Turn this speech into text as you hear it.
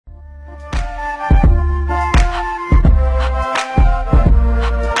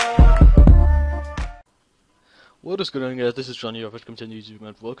What is going on, guys? This is Johnny of Welcome to YouTube,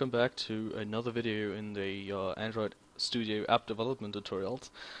 and welcome back to another video in the Android Studio app development tutorials.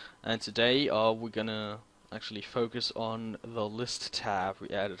 And today we're gonna actually focus on the list tab we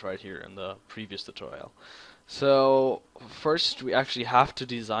added right here in the previous tutorial. So first we actually have to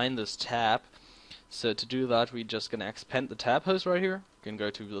design this tab. So to do that, we're just gonna expand the tab host right here. We can go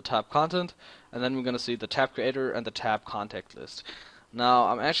to the tab content, and then we're gonna see the tab creator and the tab contact list. Now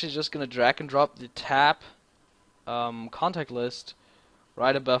I'm actually just gonna drag and drop the tab contact list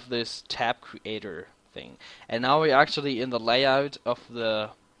right above this tab creator thing, and now we're actually in the layout of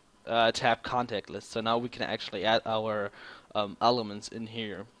the tab contact list. So now we can actually add our elements in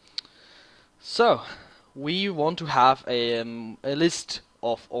here. So we want to have a list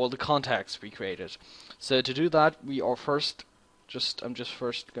of all the contacts we created. So to do that, we are I'm just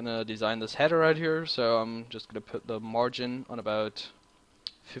first gonna design this header right here. So I'm just gonna put the margin on about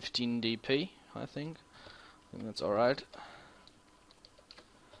 15 dp, I think that's alright.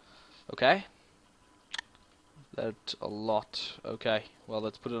 Okay. That's a lot. Okay. Well,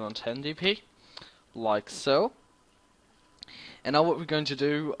 let's put it on 10 dp. Like so. And now what we're going to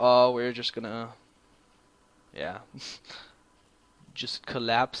do, we're just gonna just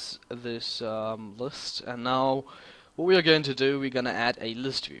collapse this list. And now what we are going to do, we're gonna add a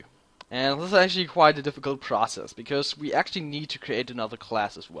list view. And this is actually quite a difficult process, because we actually need to create another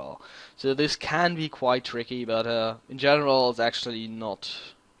class as well. So this can be quite tricky, but in general it's actually not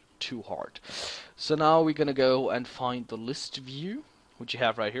too hard. So now we're gonna go and find the list view, which you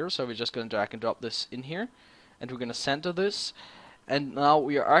have right here. So we're just gonna drag and drop this in here, and we're gonna center this. And now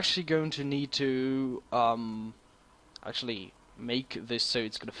we are actually going to need to actually make this so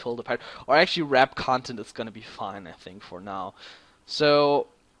it's gonna fill the pattern, or actually wrap content is gonna be fine, I think, for now. So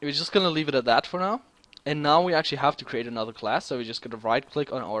we're just gonna leave it at that for now. And now we actually have to create another class. So we're just gonna right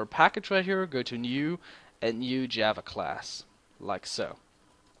click on our package right here, go to new, and new Java class, like so.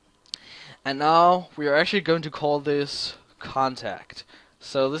 And now we are actually going to call this contact.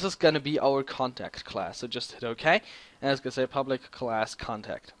 So this is gonna be our contact class. So just hit OK, and it's gonna say public class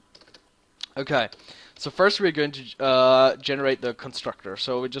contact. Okay, so first we're going to generate the constructor.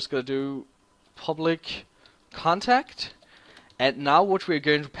 So we're just gonna do public contact. And now what we're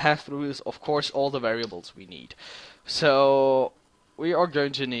going to pass through is, of course, all the variables we need. So we are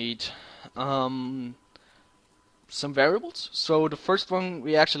going to need some variables. So the first one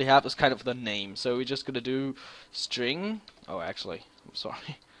we actually have is kind of the name. So we're just going to do string. Oh, actually, I'm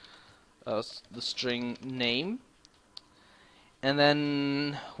sorry. The string name. And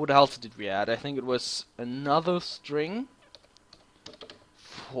then what else did we add? I think it was another string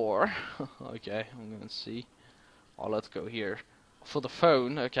for... okay, I'm going to see. Oh, let's go here. For the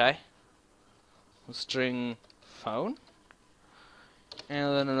phone, okay. String phone.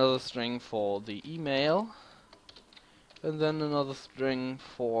 And then another string for the email. And then another string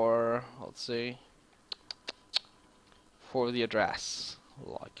for, let's see, for the address.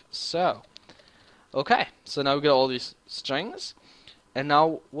 Like so. Okay, so now we got all these strings. And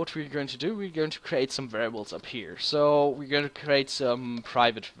now what we're going to do, we're going to create some variables up here. So we're going to create some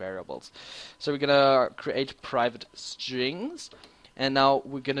private variables. So we're going to create private strings. And now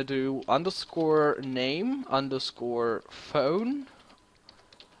we're going to do underscore name, underscore phone,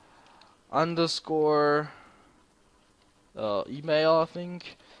 underscore email, I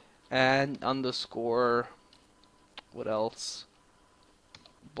think, and underscore, what else?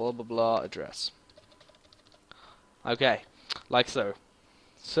 Blah blah blah address. Okay, like so.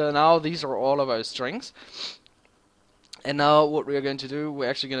 So now these are all of our strings. And now what we're going to do, we're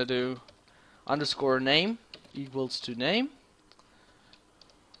actually going to do underscore name equals to name,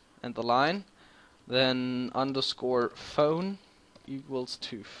 and the line. Then underscore phone equals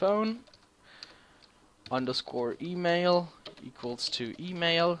to phone, underscore email equals to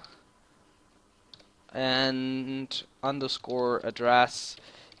email, and underscore address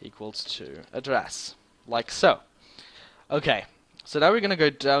equals to address, like so. Okay, so now we're gonna go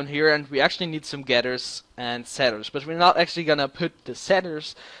down here, and we actually need some getters and setters, but we're not actually gonna put the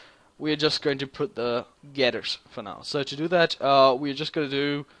setters, we're just going to put the getters for now. So to do that, we're just gonna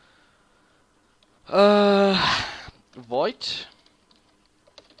do void,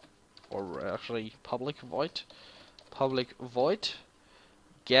 or actually public void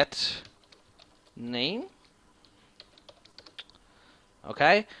get name.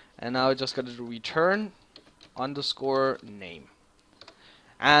 Okay, and now we're just going to return underscore name.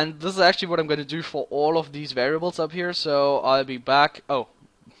 And this is actually what I'm going to do for all of these variables up here. So I'll be back. Oh,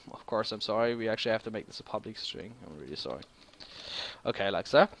 of course, I'm sorry. We actually have to make this a public string. I'm really sorry. Okay, like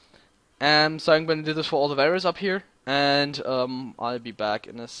so. So I'm going to do this for all the variables up here, and I'll be back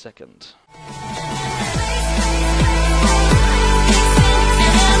in a second.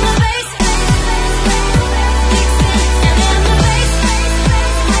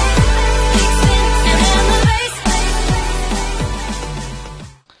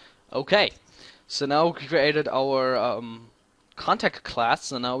 Okay, so now we created our contact class,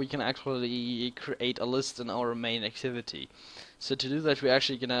 so now we can actually create a list in our main activity. So to do that, we're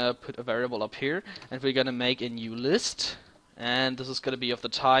actually gonna put a variable up here, and we're gonna make a new list, and this is gonna be of the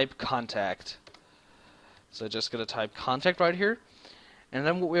type contact. So just gonna type contact right here, and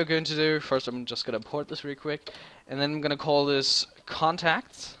then what we're going to do, first I'm just gonna import this real quick, and then I'm gonna call this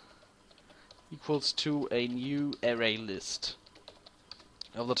contacts equals to a new array list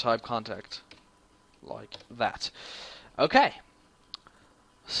of the type contact, like that. Okay,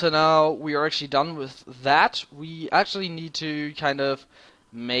 so now we are actually done with that. We actually need to kind of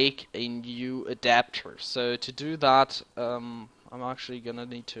make a new adapter. So to do that, I'm actually gonna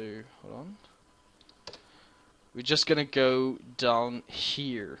need to, hold on. We're just gonna go down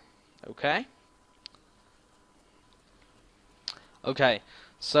here, okay? Okay,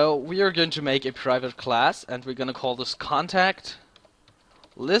 so we are going to make a private class, and we're gonna call this contact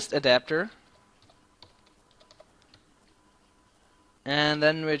list adapter. And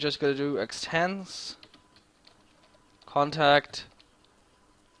then we're just gonna do extends contact.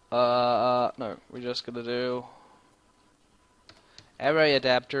 No, we're just gonna do array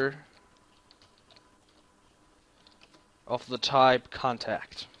adapter of the type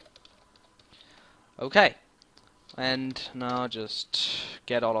contact. Okay, and now just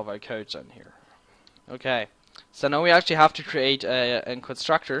get all of our codes in here. Okay, so now we actually have to create a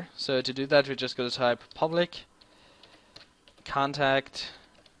constructor. So to do that, we're just gonna type public contact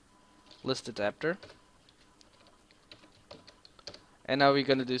list adapter, and now we're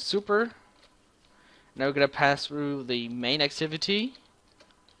gonna do super. Now we're gonna pass through the main activity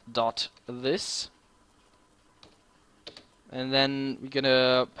dot this, and then we're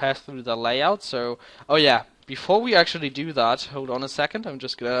gonna pass through the layout. So, oh yeah, before we actually do that, hold on a second, I'm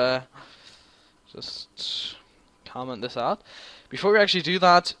just gonna comment this out. Before we actually do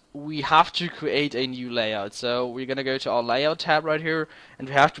that, we have to create a new layout. So we're gonna go to our layout tab right here, and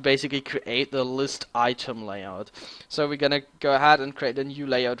we have to basically create the list item layout. So we're gonna go ahead and create a new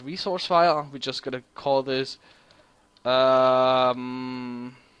layout resource file. We're just gonna call this,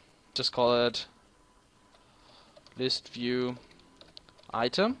 just call it list view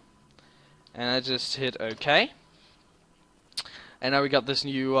item, and I just hit OK. And now we got this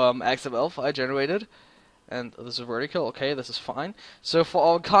new XML file generated. And this is vertical, okay, this is fine. So for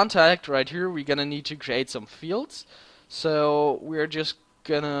our contact right here, we're gonna need to create some fields. So we're just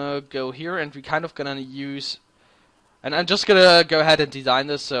gonna go here, and we're kind of gonna use, and I'm just gonna go ahead and design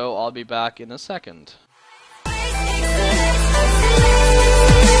this, so I'll be back in a second.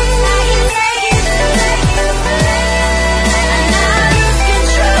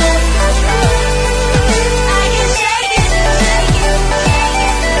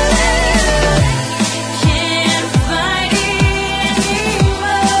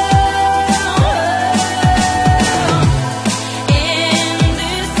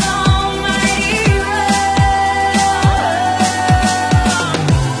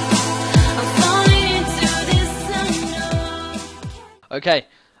 Okay,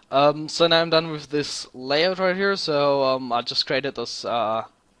 so now I'm done with this layout right here, so I just created this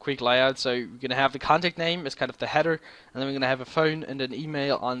quick layout. So we're going to have the contact name as kind of the header, and then we're going to have a phone and an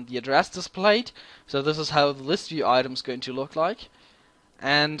email on the address displayed. So this is how the list view item is going to look like.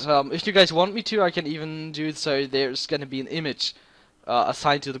 And if you guys want me to, I can even do it so there's going to be an image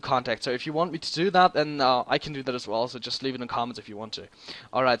assigned to the contact. So if you want me to do that, then I can do that as well. So just leave it in the comments if you want to.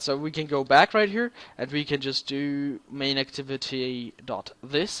 Alright, so we can go back right here, and we can just do main activity dot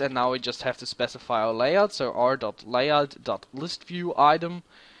this, and now we just have to specify our layout. So r.layout.list view item,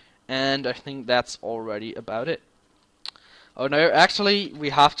 and I think that's already about it. Oh no, actually we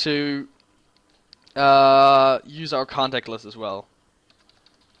have to use our contact list as well.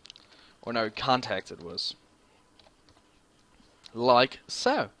 Or no, contacts it was. Like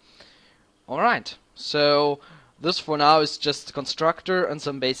so. Alright, so this for now is just the constructor and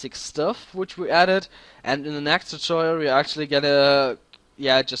some basic stuff which we added, and in the next tutorial we're actually gonna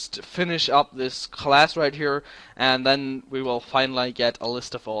just finish up this class right here, and then we will finally get a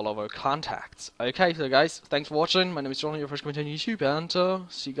list of all of our contacts. Okay, so guys, thanks for watching. My name is John, your first content on YouTube,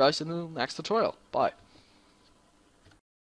 and see you guys in the next tutorial. Bye.